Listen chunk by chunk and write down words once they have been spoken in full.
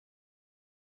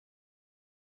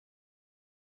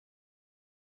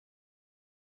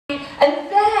And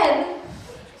then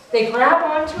they grab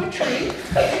onto a tree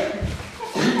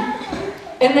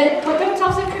and then put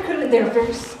themselves in a cocoon, and they're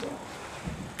very still.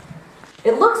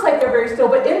 It looks like they're very still,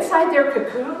 but inside their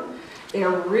cocoon, they're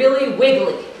really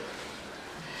wiggly.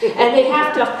 And they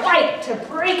have to fight to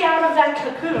break out of that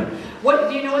cocoon.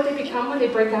 Do you know what they become when they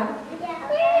break out?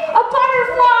 A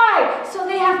butterfly! So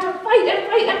they have to fight and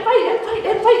fight and fight and fight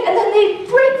and fight, and then they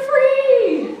break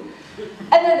free!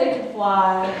 And then they can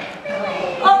fly.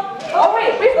 Oh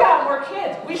wait, we've got more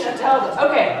kids. We should tell them.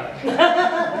 Okay.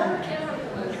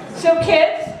 So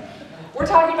kids, we're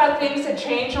talking about things that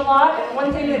change a lot, and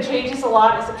one thing that changes a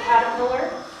lot is a caterpillar.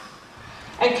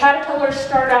 And caterpillars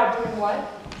start out doing what?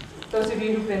 Those of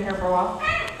you who've been here for a while?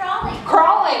 Crawling.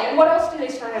 Crawling. And what else do they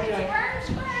start out doing?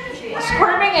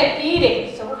 Squirming and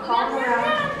eating. So we're crawling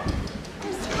around.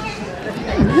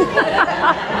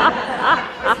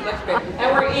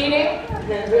 And we're eating.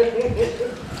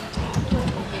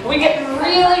 We get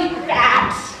really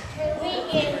fat.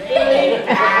 Really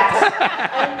fat.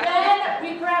 And then we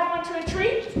grab onto a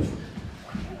tree.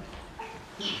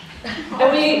 And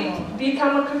we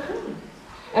become a cocoon.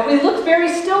 And we look very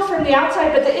still from the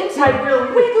outside, but the inside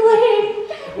we're wiggling,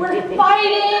 we're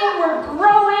fighting, we're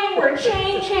growing, we're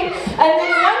changing. And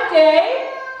then one day,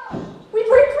 we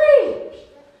break free.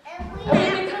 And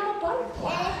we become a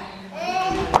butterfly.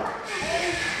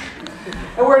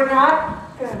 And we're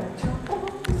not going to jump on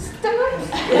the stars.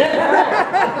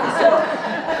 So,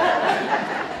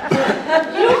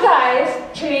 you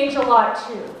guys change a lot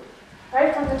too.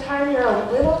 Right? From the time you're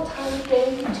a little tiny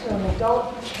baby to an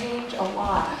adult, you change a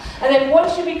lot. And then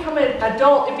once you become an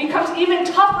adult, it becomes even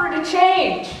tougher to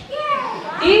change.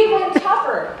 Yeah. Even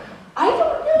tougher. I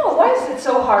don't know. Why is it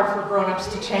so hard for grown-ups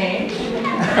to change? We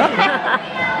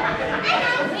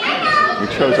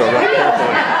chose our right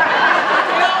carefully.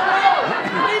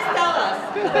 Please tell us.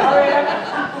 All right.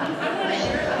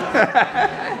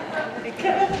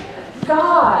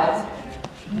 God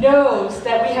knows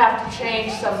that we have to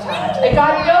change sometimes. And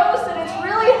God knows that it's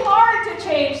really hard to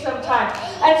change sometimes.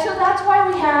 And so that's why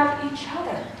we have each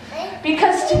other.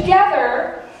 Because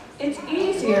together, it's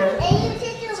easier to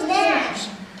change.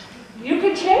 You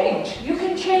can change. You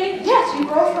can change. Yes, you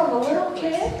grow from a little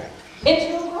kid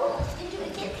into a grown-up. Into a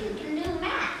kid who can do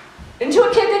math. Into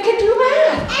a kid that can do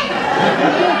math.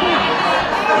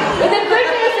 And the good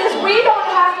news is we don't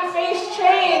have to face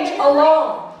change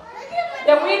alone.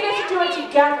 That we get to do it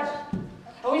together.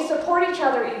 And we support each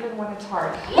other even when it's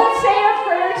hard. Let's say a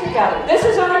prayer together. This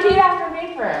is a repeat after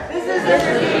me prayer. This is a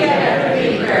repeat after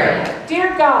me prayer.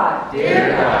 Dear God. Dear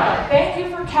God. Thank you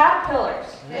for caterpillars.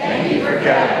 Thank you for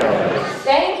caterpillars.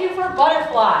 Thank you for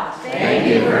butterflies. Thank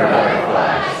you for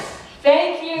butterflies.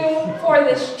 Thank you for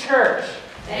this church.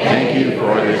 Thank you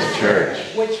for this church.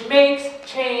 Which makes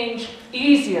change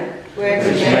easier. Which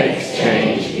makes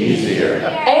change easier.